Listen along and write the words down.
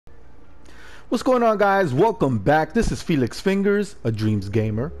What's going on, guys? Welcome back. This is Felix Fingers, a Dreams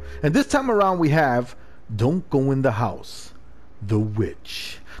Gamer, and this time around we have Don't Go in the House, The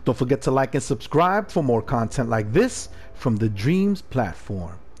Witch. Don't forget to like and subscribe for more content like this from the Dreams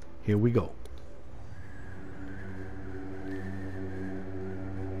platform. Here we go.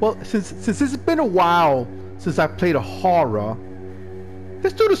 Well, since it's been a while since I played a horror,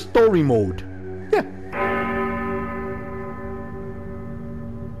 let's do the story mode. Yeah.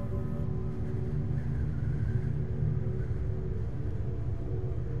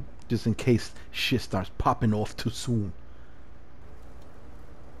 Just in case shit starts popping off too soon.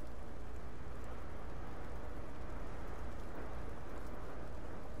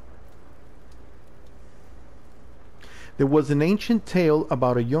 There was an ancient tale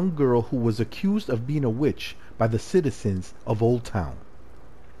about a young girl who was accused of being a witch by the citizens of Old Town.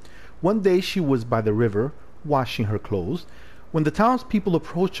 One day she was by the river, washing her clothes, when the townspeople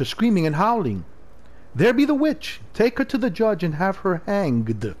approached her screaming and howling. "There be the witch! Take her to the judge and have her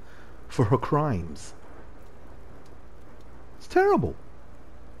hanged for her crimes." It's terrible.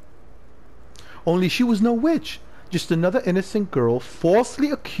 Only she was no witch, just another innocent girl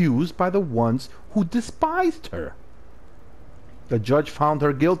falsely accused by the ones who despised her. The judge found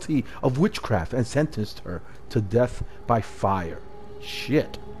her guilty of witchcraft and sentenced her to death by fire.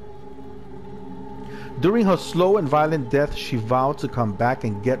 Shit. During her slow and violent death, she vowed to come back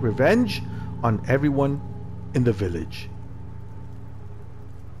and get revenge on everyone in the village.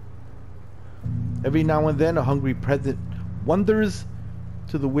 Every now and then, a hungry peasant wanders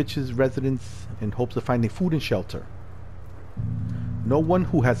to the witch's residence in hopes of finding food and shelter. No one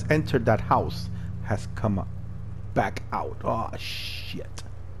who has entered that house has come back out. Oh, shit.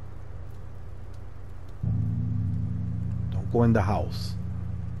 Don't go in the house.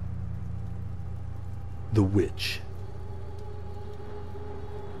 The witch.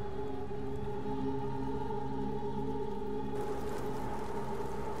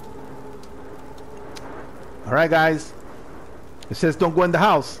 Alright, guys. It says don't go in the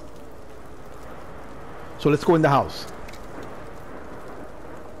house. So let's go in the house.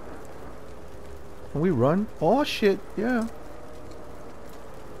 Can we run? Oh shit, yeah.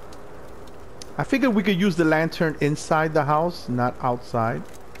 I figured we could use the lantern inside the house, not outside.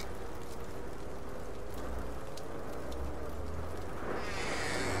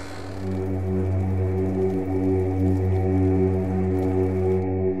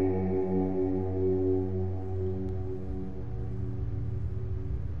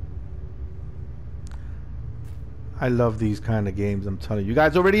 I love these kind of games, I'm telling you. You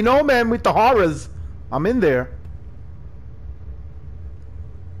guys already know, man, with the horrors. I'm in there.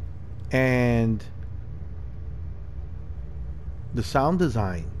 And the sound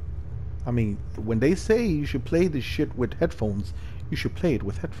design. I mean, when they say you should play this shit with headphones, you should play it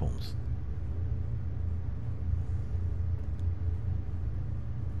with headphones.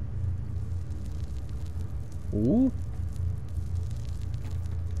 Ooh.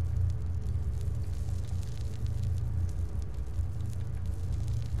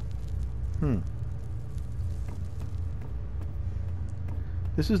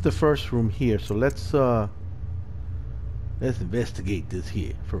 This is the first room here, so let's investigate this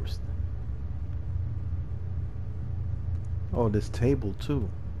here first. Oh, this table too.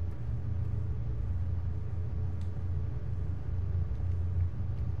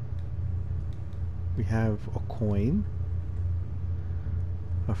 We have a coin,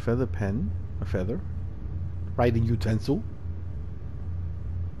 a feather pen, a feather, writing utensil,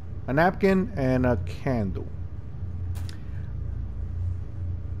 a napkin, and a candle.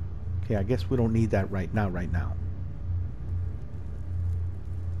 Okay, I guess we don't need that right now.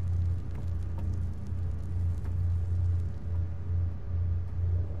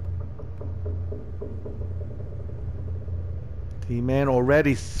 T-man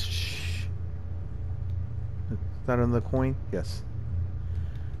already. Shh. Is that on the coin? Yes.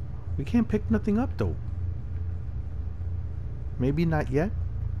 We can't pick nothing up though. Maybe not yet.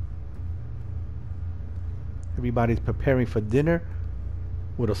 Everybody's preparing for dinner.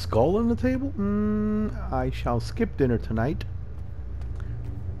 With a skull on the table? I shall skip dinner tonight.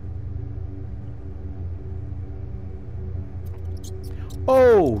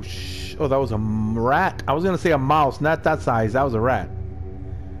 Oh, oh, that was a rat. I was gonna say a mouse, not that size. That was a rat.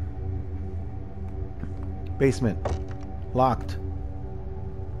 Basement. Locked.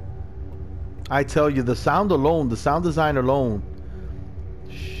 I tell you, the sound alone, the sound design alone.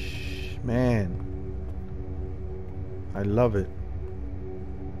 Shh, man. I love it.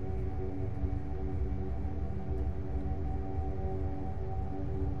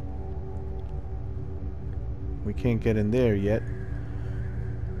 We can't get in there yet.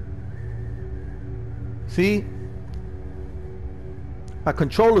 See? My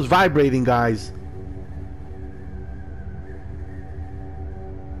controller's vibrating, guys.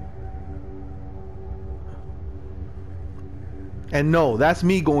 And no, that's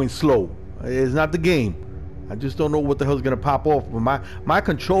me going slow. It's not the game. I just don't know what the hell's gonna pop off. But my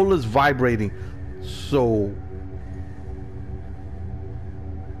controller's vibrating. So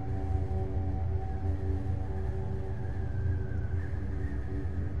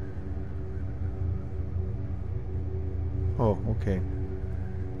oh, okay.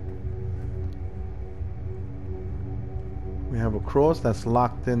 We have a cross that's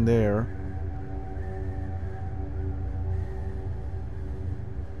locked in there.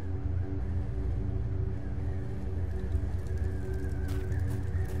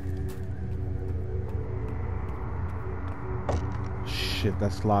 Shit,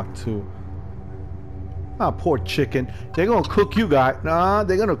 that's locked too. Ah, poor chicken. They're gonna cook you, guy. Nah,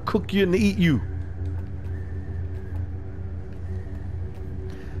 they're gonna cook you and eat you.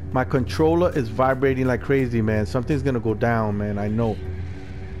 My controller is vibrating like crazy, man. Something's gonna go down, man. I know.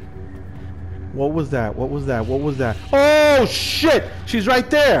 What was that? What was that? What was that? Oh, shit! She's right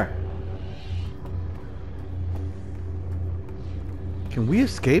there! Can we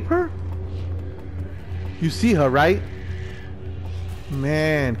escape her? You see her, right?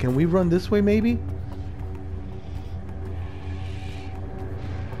 Man, can we run this way, maybe?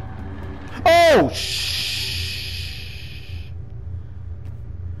 Oh, shit!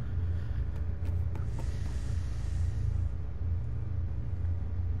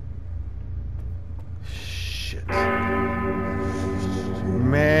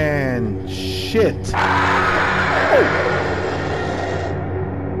 Man, shit. Oh.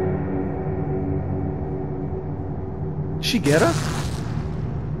 She get us?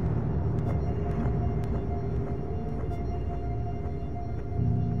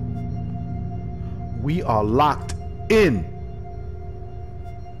 We are locked in.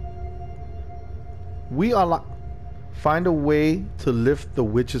 We are locked. Find a way to lift the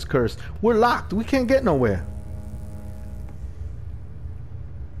witch's curse. We're locked. We can't get nowhere.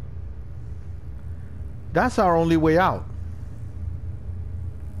 That's our only way out.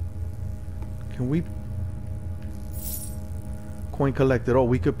 Can we... Coin collected. Oh,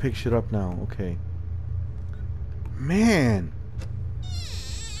 we could pick shit up now. Okay. Man.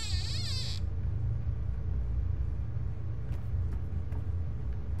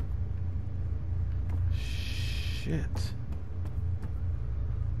 Shit.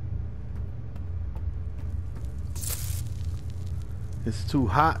 It's too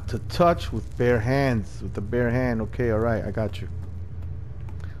hot to touch with bare hands. With the bare hand. Okay, alright, I got you.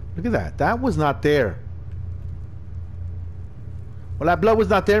 Look at that. That was not there. Well, that blood was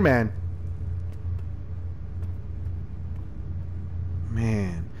not there, man.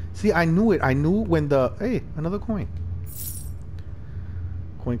 Man. See, I knew it. I knew when the... Hey, another coin.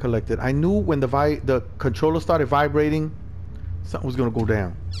 Coin collected. I knew when the controller started vibrating, something was going to go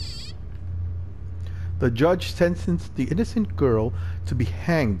down. The judge sentenced the innocent girl to be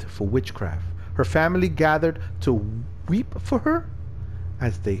hanged for witchcraft. Her family gathered to weep for her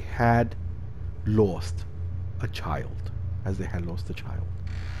as they had lost a child.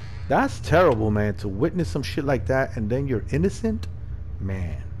 That's terrible, man, to witness some shit like that and then you're innocent.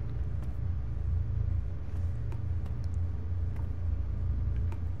 Man.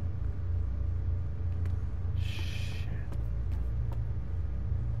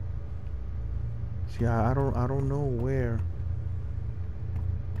 Yeah, I don't know where.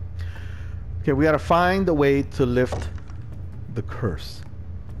 Okay, we gotta find a way to lift the curse.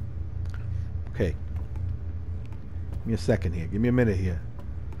 Okay. Give me a second here. Give me a minute here.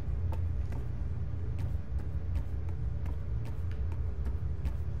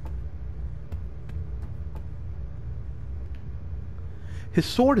 His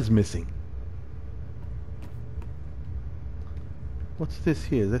sword is missing. What's this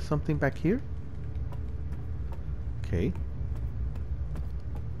here? Is there something back here? Okay.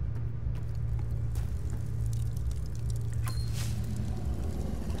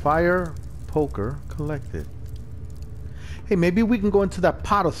 Fire poker collected. Hey, maybe we can go into that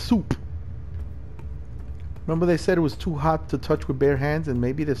pot of soup. Remember they said it was too hot to touch with bare hands, and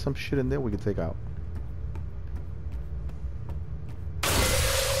maybe there's some shit in there we can take out.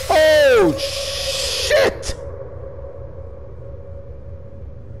 Oh, shit!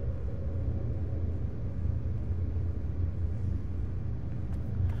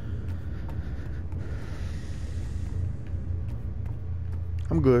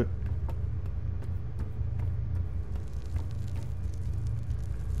 I'm good.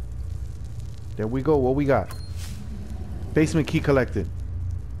 There we go. What we got? Basement key collected.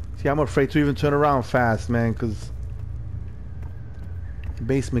 See, I'm afraid to even turn around fast, man, because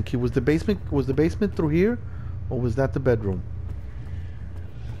basement key. Was the basement through here, or was that the bedroom?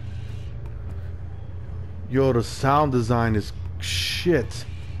 Yo, the sound design is shit.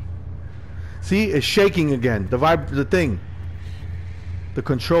 See, it's shaking again. The thing. The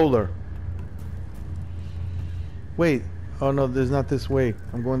controller. Wait. Oh no, there's not this way.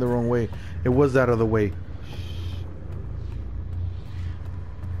 I'm going the wrong way. It was that other way.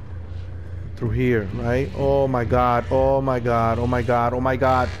 Through here, right? Oh my god. Oh my god. Oh my god. Oh my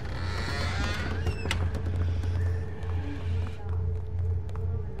god.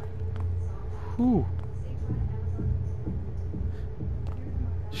 Whew.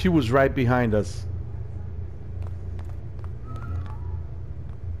 She was right behind us.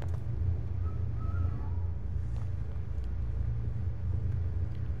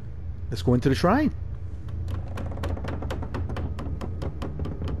 Let's go into the shrine.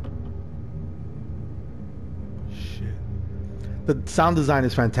 Shit. The sound design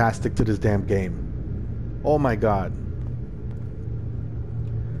is fantastic to this damn game. Oh my god.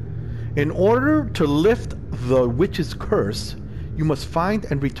 In order to lift the witch's curse, you must find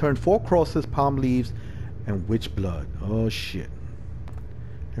and return 4 crosses, palm leaves, and witch blood. Oh shit.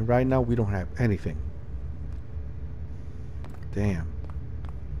 And right now we don't have anything. Damn.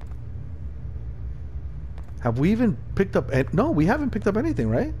 Have we even picked up... No, we haven't picked up anything,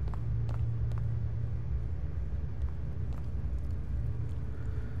 right?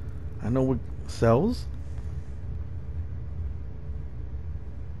 I know what sells.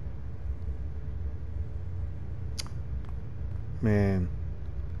 Man.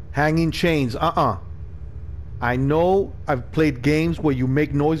 Hanging chains. I know I've played games where you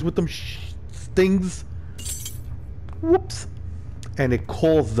make noise with them. Stings. Whoops. And it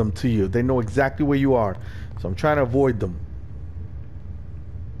calls them to you. They know exactly where you are. So I'm trying to avoid them.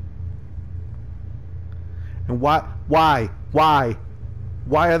 And why? Why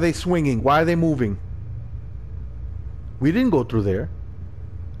are they swinging? Why are they moving? We didn't go through there.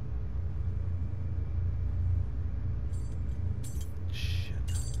 Shit.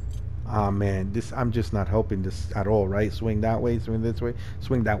 Ah man, I'm just not helping this at all, right? Swing that way, swing this way,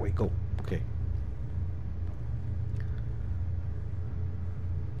 swing that way, go. Okay.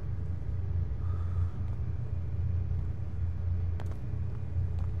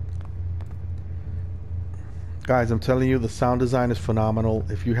 Guys, I'm telling you, the sound design is phenomenal.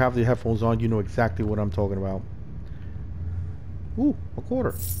 If you have the headphones on, you know exactly what I'm talking about. Ooh, a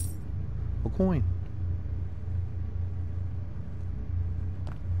quarter. A coin.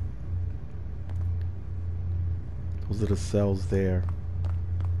 Those are the cells there.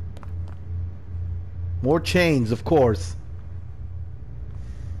 More chains, of course.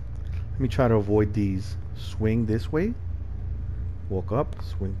 Let me try to avoid these. Swing this way. Walk up.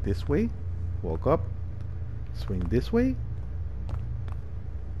 Swing this way. Walk up. Swing this way.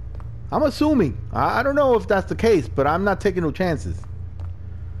 I'm assuming. I don't know if that's the case, but I'm not taking no chances.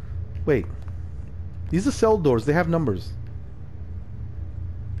 Wait. These are cell doors. They have numbers.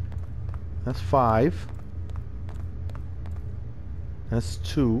 That's 5. That's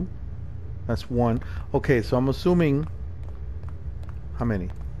 2. That's 1. Okay, so I'm assuming... How many?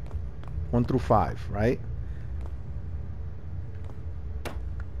 1 through 5, right?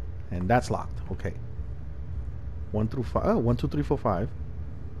 And that's locked. Okay. 1 through 5. Oh, 1, 2, 3, 4, 5.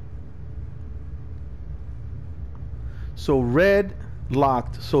 So red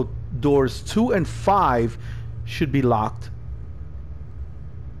locked. So doors 2 and 5 should be locked.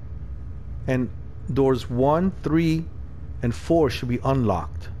 And doors 1, 3, and 4 should be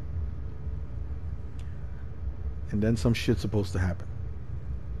unlocked. And then some shit's supposed to happen.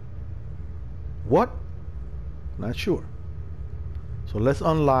 What? Not sure. So let's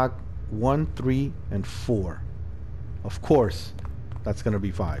unlock 1, 3, and 4. Of course, that's going to be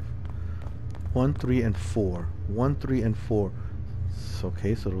 5. 1, 3, and 4. 1, 3, and 4. So,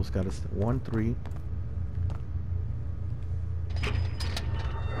 okay, so those got to... 1, 3.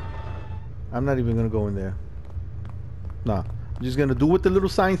 I'm not even going to go in there. Nah. I'm just going to do what the little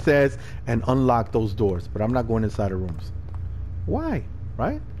sign says and unlock those doors. But I'm not going inside the rooms. Why?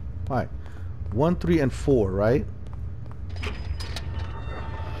 Right? Why? 1, 3, and 4, right?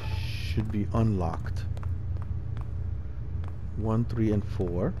 Should be unlocked. 1, 3, and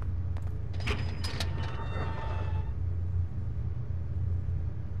 4.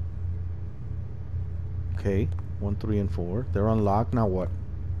 Okay, 1, 3, and 4. They're unlocked. Now what?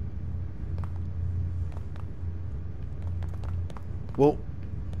 Well,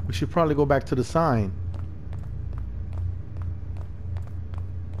 we should probably go back to the sign.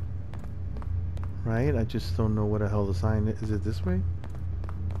 Right? I just don't know what the hell the sign is. Is it this way?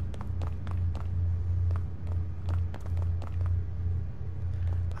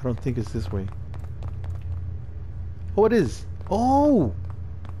 I don't think it's this way. Oh, it is. Oh!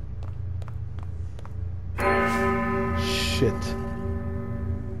 Shit.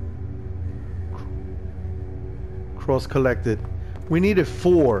 Cross collected. We needed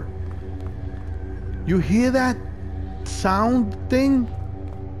 4. You hear that sound thing?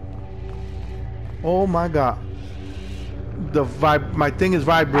 Oh my god. My thing is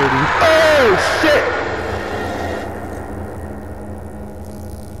vibrating. Oh shit!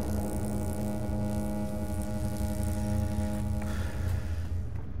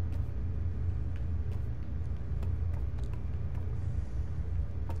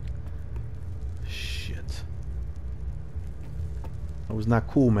 That was not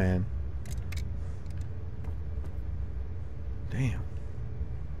cool, man. Damn.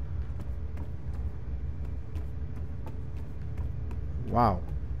 Wow.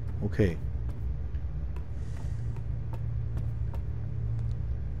 Okay.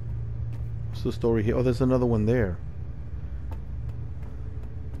 What's the story here? Oh, there's another one there.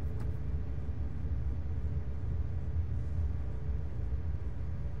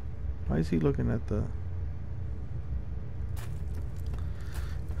 Why is he looking at the...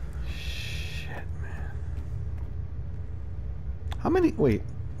 How many? Wait.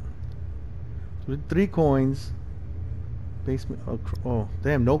 3 coins. Basement. Oh,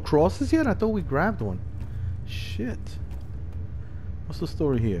 damn. No crosses yet? I thought we grabbed one. Shit. What's the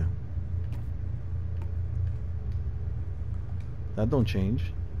story here? That don't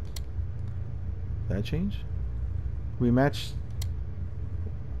change. That change? We matched.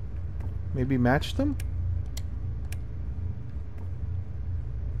 Maybe match them?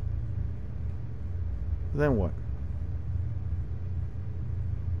 Then what?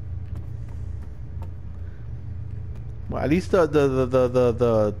 Well, at least the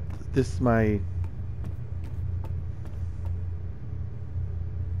this is my...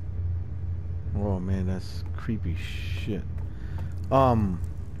 Oh man, that's creepy shit. Does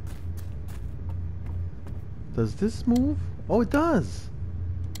this move? Oh, it does.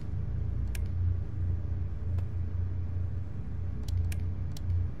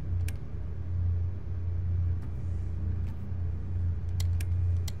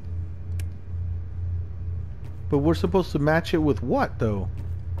 But we're supposed to match it with what, though?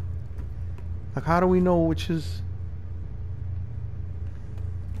 Like, how do we know which is...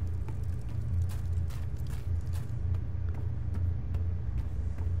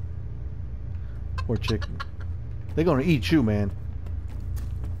 Poor chicken. They're gonna eat you, man.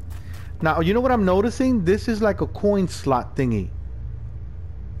 Now, you know what I'm noticing? This is like a coin slot thingy.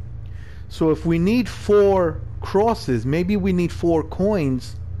 So if we need 4 crosses, maybe we need 4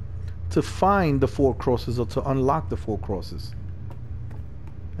 coins to find the 4 crosses or to unlock the 4 crosses.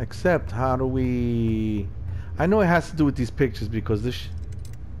 Except, how do we... I know it has to do with these pictures because this...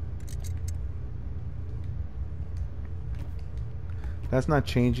 That's not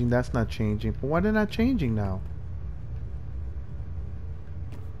changing, that's not changing. But why they're not changing now?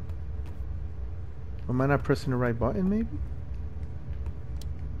 Am I not pressing the right button, maybe?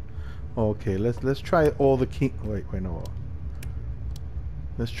 Okay, let's try all the king... Wait, no.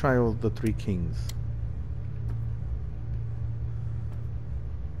 Let's try all the 3 kings.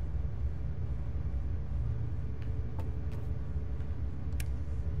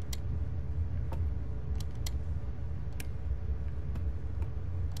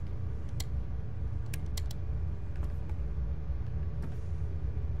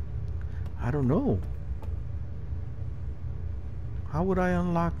 I don't know. How would I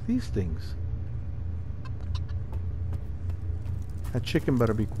unlock these things? That chicken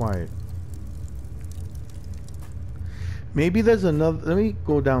better be quiet. Maybe there's another... Let me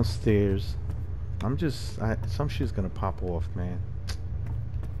go downstairs. I'm just... some shit's gonna pop off, man.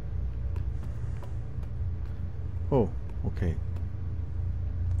 Oh, okay.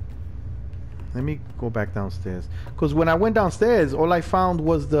 Let me go back downstairs. Because when I went downstairs, all I found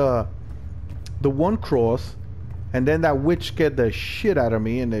was the 1 cross. And then that witch scared the shit out of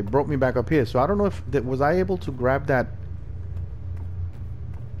me and they brought me back up here. So I don't know if... was I able to grab that...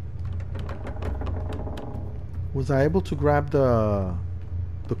 Was I able to grab the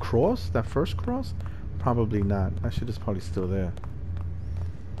cross? That first cross? Probably not. That shit is probably still there.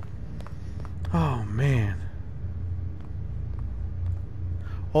 Oh man.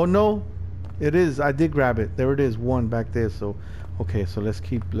 Oh no. It is. I did grab it. There it is. 1 back there. So okay, so let's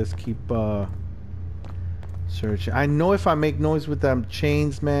keep searching. I know if I make noise with them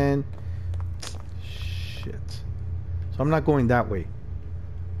chains, man. Shit. So I'm not going that way.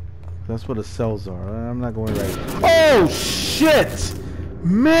 That's where the cells are. I'm not going right. Oh shit,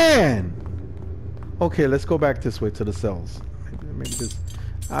 man. Okay, let's go back this way to the cells. Maybe this.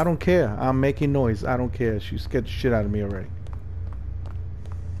 I don't care. I'm making noise. I don't care. She scared the shit out of me already.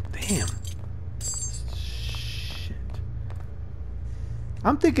 Damn. Shit.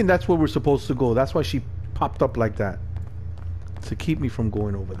 I'm thinking that's where we're supposed to go. That's why she popped up like that. To keep me from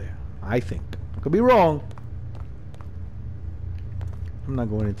going over there. I think. Could be wrong. I'm not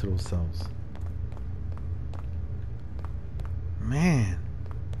going into those cells. Man.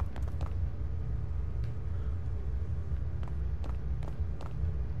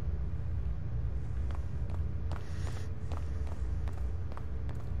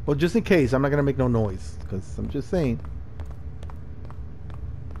 Well, just in case, I'm not gonna make no noise, because I'm just saying.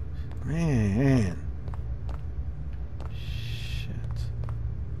 Man. Shit.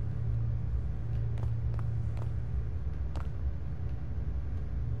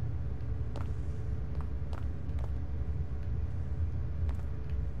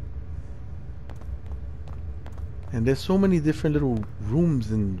 And there's so many different little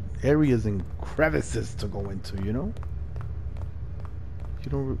rooms and areas and crevices to go into, you know? You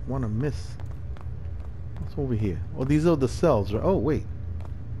don't want to miss. What's over here? Oh, these are the cells, right? Oh, wait.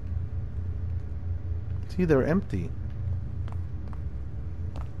 See, they're empty.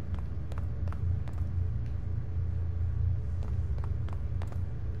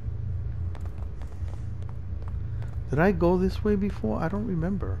 Did I go this way before? I don't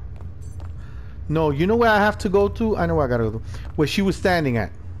remember. No, you know where I have to go to? I know where I gotta go to. Where she was standing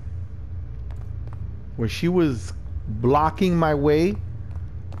at. Where she was blocking my way.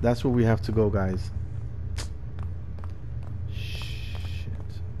 That's where we have to go, guys. Shit.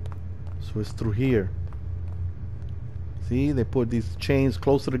 So it's through here. See, they put these chains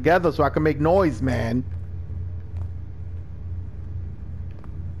closer together so I can make noise, man.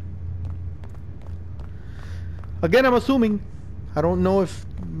 Again, I'm assuming. I don't know if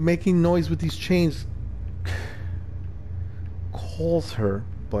making noise with these chains calls her,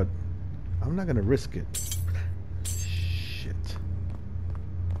 but I'm not gonna risk it. Shit.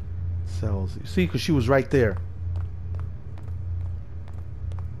 Cells. You see, because she was right there.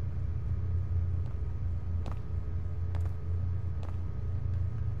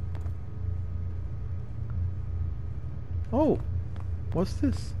 Oh, what's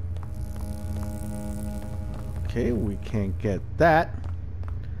this? Okay, we can't get that.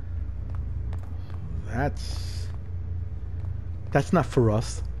 That's not for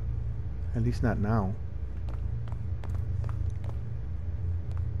us. At least not now.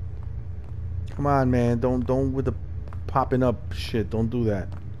 Come on, man. Don't with the popping up shit. Don't do that.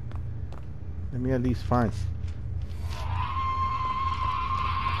 Let me at least find.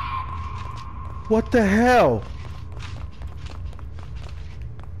 What the hell?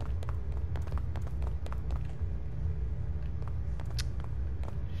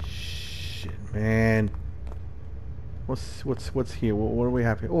 Man, what's here? What do we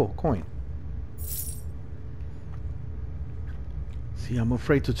have here? Oh, coin. See, I'm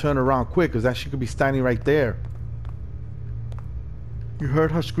afraid to turn around quick because that she could be standing right there. You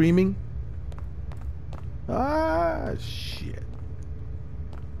heard her screaming? Ah, shit.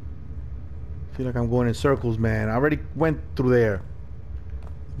 I feel like I'm going in circles, man. I already went through there.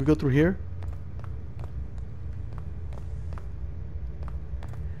 We go through here?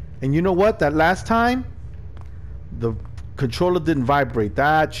 And you know what? That last time, the controller didn't vibrate.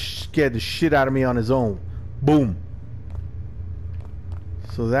 That scared the shit out of me on his own. Boom.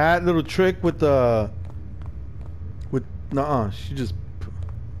 So that little trick with the... nuh-uh, she just...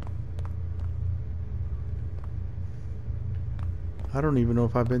 I don't even know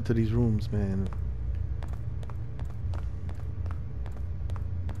if I've been to these rooms, man.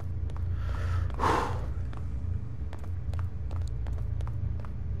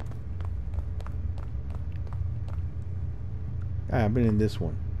 I've been in this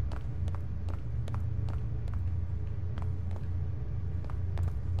one.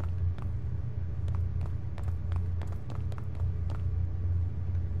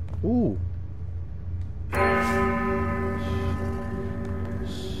 Ooh.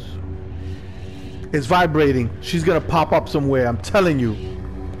 It's vibrating. She's gonna pop up somewhere, I'm telling you.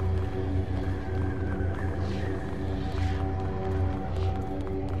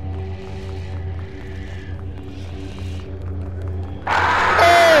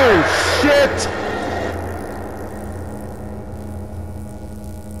 Shit!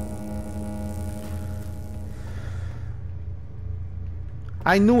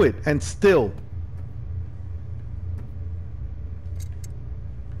 I knew it, and still.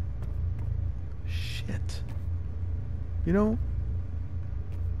 Shit. You know?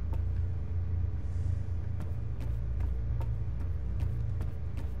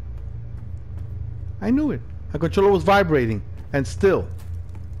 I knew it. My controller was vibrating, and still.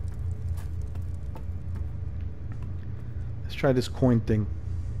 try this coin thing.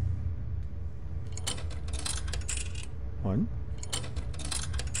 1,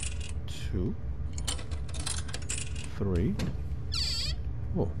 2, 3.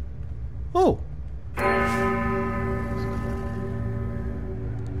 Whoa. Oh!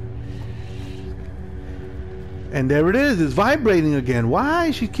 And there it is. It's vibrating again.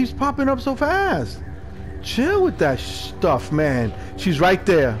 Why? She keeps popping up so fast. Chill with that stuff, man. She's right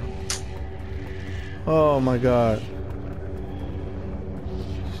there. Oh my god.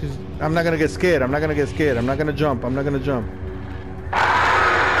 I'm not gonna get scared. I'm not gonna get scared. I'm not gonna jump. I'm not gonna jump.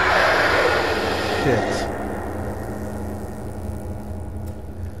 Shit.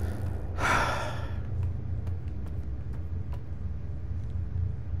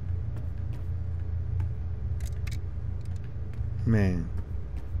 Man.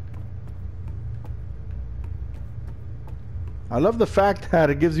 I love the fact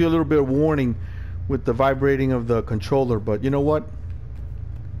that it gives you a little bit of warning with the vibrating of the controller, but you know what?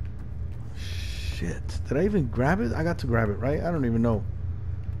 Shit. Did I even grab it? I got to grab it, right? I don't even know.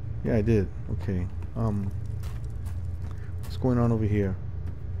 Yeah, I did. Okay. What's going on over here?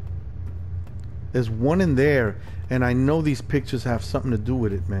 There's one in there, and I know these pictures have something to do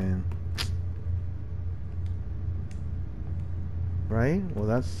with it, man. Right? Well,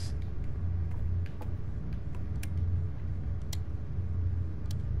 that's...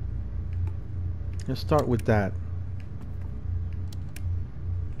 Let's start with that.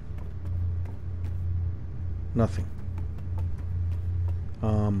 Nothing.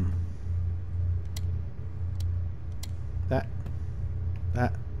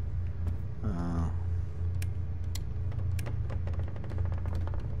 That.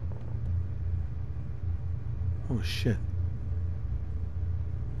 Oh shit.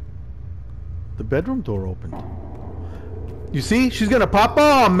 The bedroom door opened. You see? She's gonna pop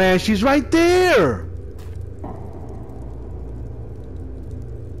on, man. She's right there.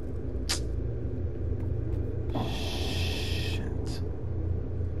 Shit.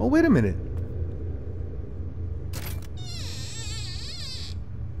 Oh, wait a minute.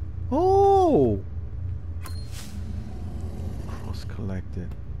 Oh. Cross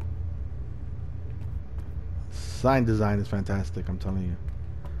collected. Sign design is fantastic, I'm telling you.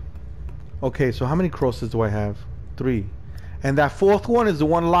 Okay, so how many crosses do I have? 3. And that 4th one is the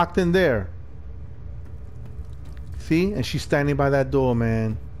one locked in there. See? And she's standing by that door,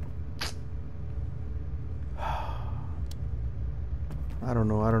 man. I don't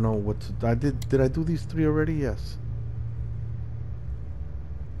know what to... Did I do these 3 already? Yes.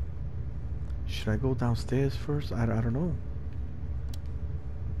 Should I go downstairs first? I don't know.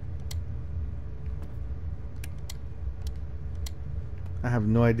 I have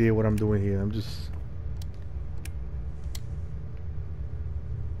no idea what I'm doing here. I'm just...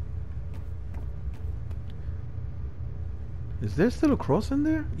 Is there still a cross in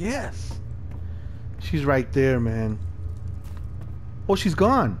there? Yes. She's right there, man. Oh, she's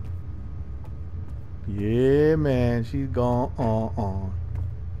gone. Yeah, man. She's gone.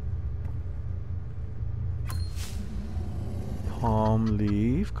 Palm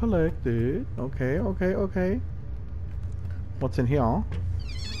leaf collected. Okay. What's in here?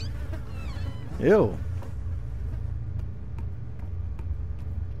 Ew.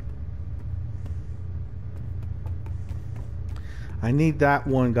 I need that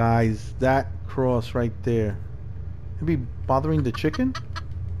one, guys. That cross right there. Maybe bothering the chicken?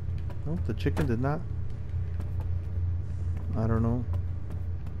 No, the chicken did not. I don't know.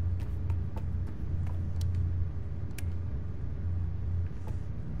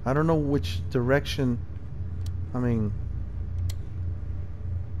 I don't know which direction. I mean,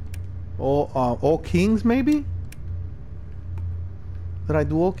 all kings maybe? Did I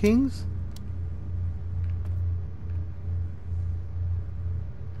do all kings?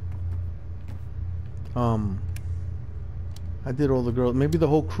 I did all the girls. Maybe the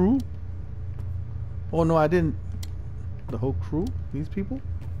whole crew? Oh no, I didn't. The whole crew? These people?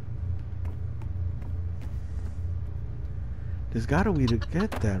 There's gotta be a way to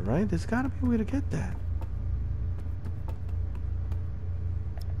get that, right? There's gotta be a way to get that.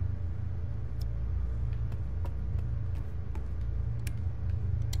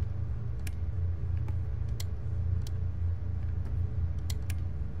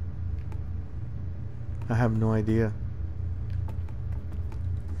 I have no idea.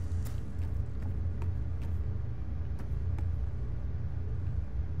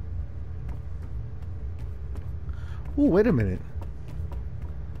 Oh, wait a minute.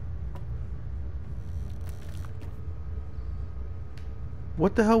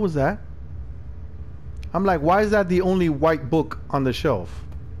 What the hell was that? I'm like, why is that the only white book on the shelf?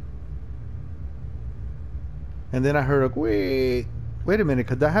 And then I heard a wait a minute,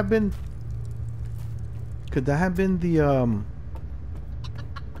 could that have been the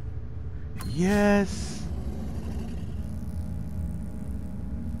yes.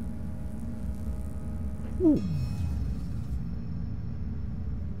 Ooh.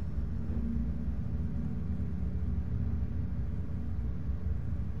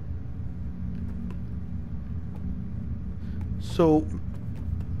 So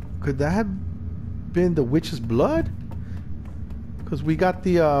could that have been the witch's blood? Because we got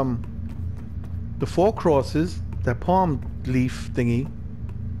the 4 crosses, that palm leaf thingy,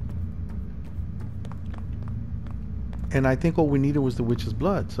 and I think all we needed was the witch's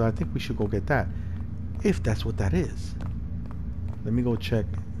blood. So I think we should go get that, if that's what that is. Let me go check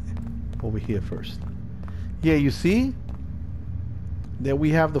over here first. Yeah, you see, there we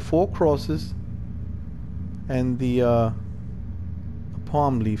have the 4 crosses and the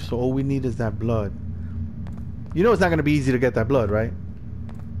palm leaf. So all we need is that blood. You know it's not going to be easy to get that blood, right?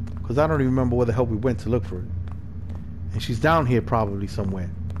 Because I don't even remember where the hell we went to look for it. And she's down here probably somewhere.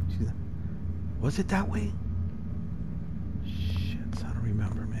 Was it that way? Shit, I don't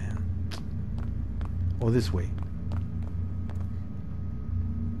remember, man. Oh, this way.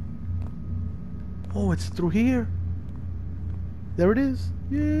 Oh, it's through here. There it is.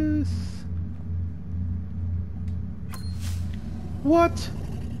 Yes. What?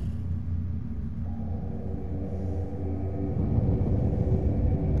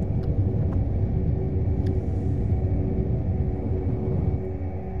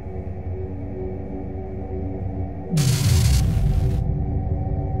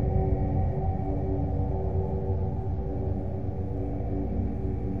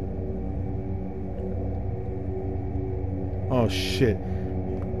 Oh shit.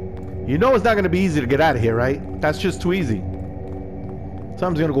 You know it's not gonna be easy to get out of here, right? That's just too easy.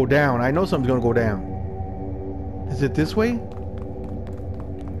 Something's gonna go down. I know something's gonna go down. Is it this way?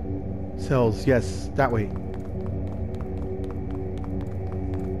 Cells, yes, that way.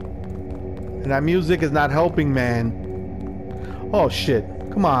 And that music is not helping, man. Oh shit,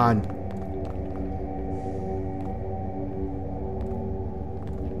 come on.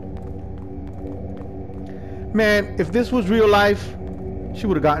 Man, if this was real life, she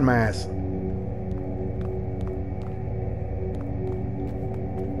would have gotten my ass.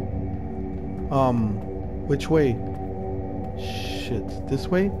 Which way? Shit, this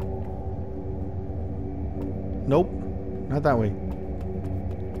way? Nope, not that way.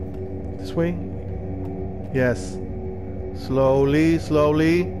 This way? Yes. Slowly,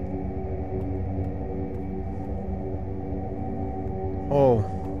 slowly. Oh.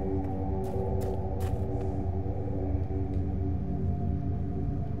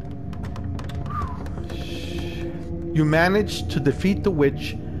 You managed to defeat the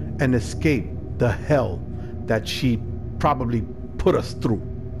witch and escape the hell that she probably put us through.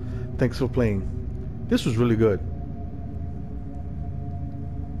 Thanks for playing. This was really good.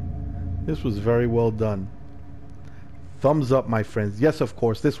 This was very well done. Thumbs up, my friends. Yes, of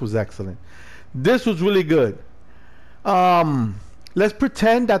course, this was excellent. This was really good. Let's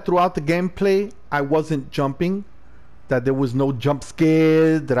pretend that throughout the gameplay I wasn't jumping, that there was no jump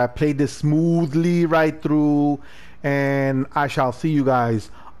scare, that I played this smoothly right through, and I shall see you guys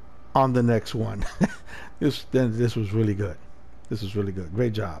on the next one. This was really good. This was really good.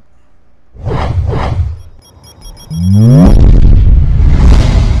 Great job.